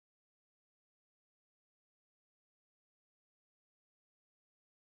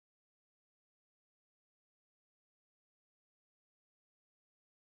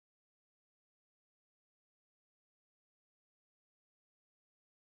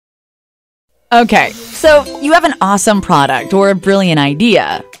Okay, so you have an awesome product or a brilliant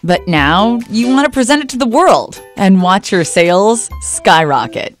idea, but now you want to present it to the world and watch your sales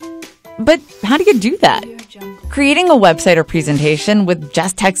skyrocket. But how do you do that? Creating a website or presentation with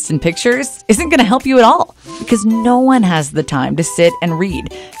just text and pictures isn't going to help you at all because no one has the time to sit and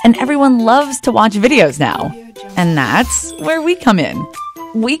read, and everyone loves to watch videos now. And that's where we come in.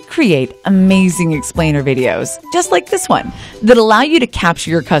 We create amazing explainer videos, just like this one, that allow you to capture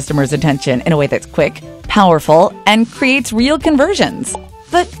your customer's attention in a way that's quick, powerful, and creates real conversions.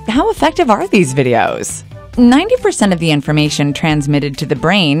 But how effective are these videos? 90% of the information transmitted to the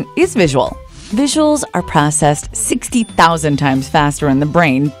brain is visual. Visuals are processed 60,000 times faster in the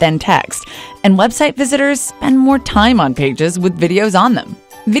brain than text, and website visitors spend more time on pages with videos on them.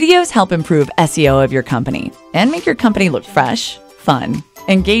 Videos help improve SEO of your company and make your company look fresh, fun,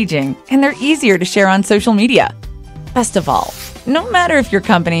 engaging, and they're easier to share on social media. Best of all, no matter if your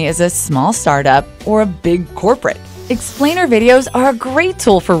company is a small startup or a big corporate, explainer videos are a great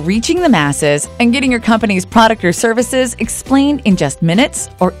tool for reaching the masses and getting your company's product or services explained in just minutes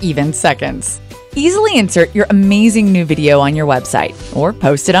or even seconds. Easily insert your amazing new video on your website, or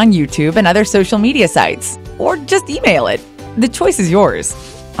post it on YouTube and other social media sites, or just email it. The choice is yours.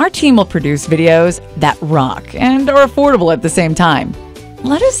 Our team will produce videos that rock and are affordable at the same time.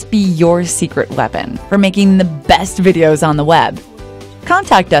 Let us be your secret weapon for making the best videos on the web.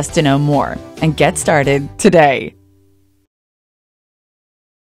 Contact us to know more and get started today.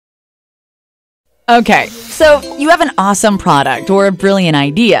 Okay, so you have an awesome product or a brilliant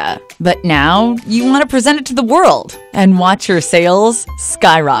idea, but now you want to present it to the world and watch your sales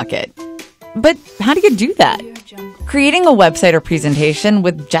skyrocket. But how do you do that? Creating a website or presentation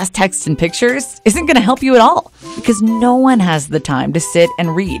with just text and pictures isn't going to help you at all because no one has the time to sit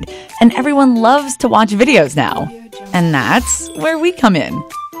and read, and everyone loves to watch videos now. And that's where we come in.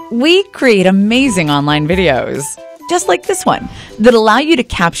 We create amazing online videos, just like this one, that allow you to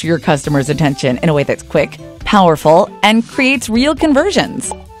capture your customer's attention in a way that's quick, powerful, and creates real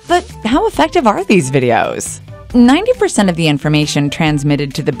conversions. But how effective are these videos? 90% of the information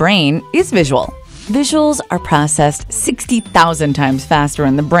transmitted to the brain is visual. Visuals are processed 60,000 times faster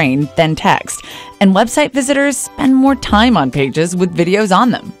in the brain than text, and website visitors spend more time on pages with videos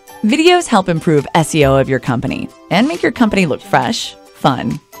on them. Videos help improve SEO of your company and make your company look fresh,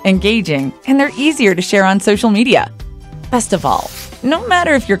 fun, engaging, and they're easier to share on social media. Best of all, no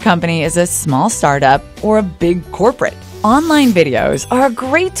matter if your company is a small startup or a big corporate, online videos are a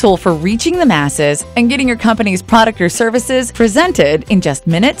great tool for reaching the masses and getting your company's product or services presented in just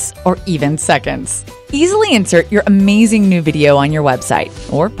minutes or even seconds. Easily insert your amazing new video on your website,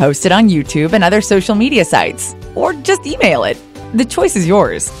 or post it on YouTube and other social media sites, or just email it. The choice is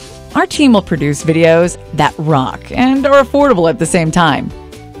yours. Our team will produce videos that rock and are affordable at the same time.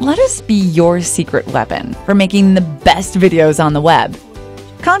 Let us be your secret weapon for making the best videos on the web.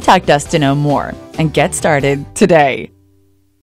 Contact us to know more and get started today.